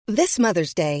This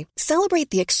Mother's Day, celebrate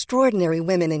the extraordinary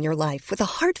women in your life with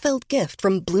a heartfelt gift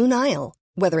from Blue Nile.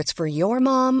 Whether it's for your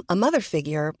mom, a mother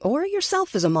figure, or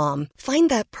yourself as a mom, find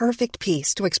that perfect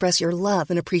piece to express your love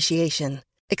and appreciation.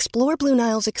 Explore Blue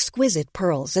Nile's exquisite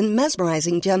pearls and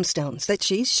mesmerizing gemstones that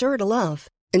she's sure to love.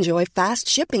 Enjoy fast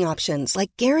shipping options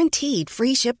like guaranteed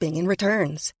free shipping and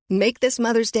returns. Make this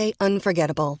Mother's Day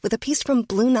unforgettable with a piece from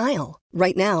Blue Nile.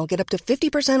 Right now, get up to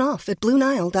 50% off at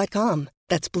BlueNile.com.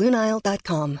 That's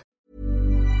BlueNile.com.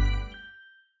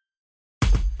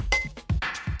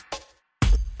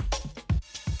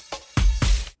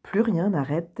 Plus rien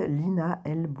n'arrête Lina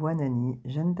El Bouanani,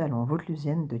 jeune talent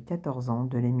vauclusienne de 14 ans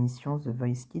de l'émission The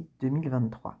Voice Kids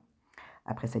 2023.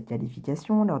 Après cette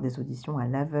qualification, lors des auditions à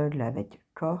l'aveugle avec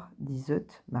Cor Dizeut,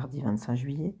 mardi 25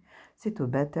 juillet, c'est au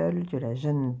battle que la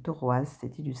jeune tauroise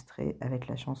s'est illustrée avec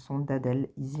la chanson d'Adèle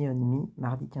Easy on Me,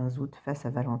 mardi 15 août, face à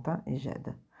Valentin et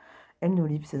Jade. Elle nous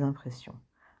livre ses impressions.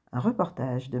 Un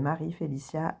reportage de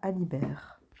Marie-Félicia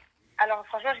Alibert. Alors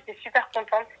franchement, j'étais super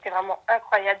contente, c'était vraiment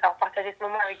incroyable d'avoir partagé ce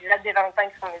moment avec Jade et Valentin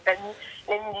qui sont mes amis.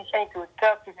 Les musiciens étaient au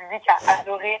top, le public a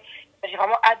adoré. J'ai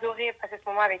vraiment adoré passer ce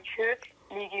moment avec eux.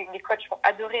 Les coachs ont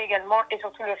adoré également et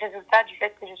surtout le résultat du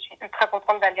fait que je suis ultra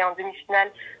contente d'aller en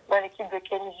demi-finale dans l'équipe de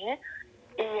Kenji.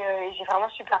 Et j'ai vraiment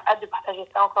super hâte de partager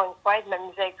ça encore une fois et de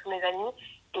m'amuser avec tous mes amis.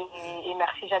 Et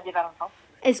merci Jade et Valentin.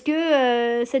 Est-ce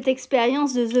que cette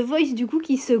expérience de The Voice, du coup,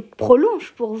 qui se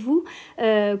prolonge pour vous,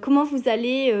 comment vous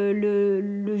allez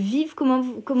le vivre, comment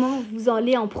vous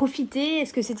allez en profiter?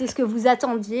 Est-ce que c'était ce que vous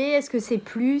attendiez? Est-ce que c'est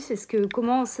plus?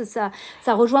 Comment ça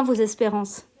rejoint vos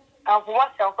espérances? Alors pour moi,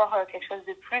 c'est encore quelque chose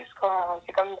de plus.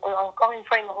 C'est comme encore une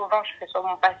fois une revanche sur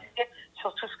mon passé,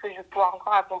 sur tout ce que je vais pouvoir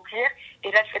encore accomplir.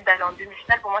 Et là, le fait d'aller en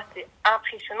demi-finale, pour moi, c'était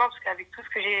impressionnant parce qu'avec tout ce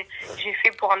que j'ai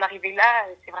fait pour en arriver là,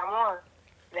 c'est vraiment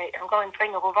encore une fois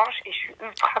une revanche et je suis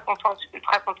ultra contente.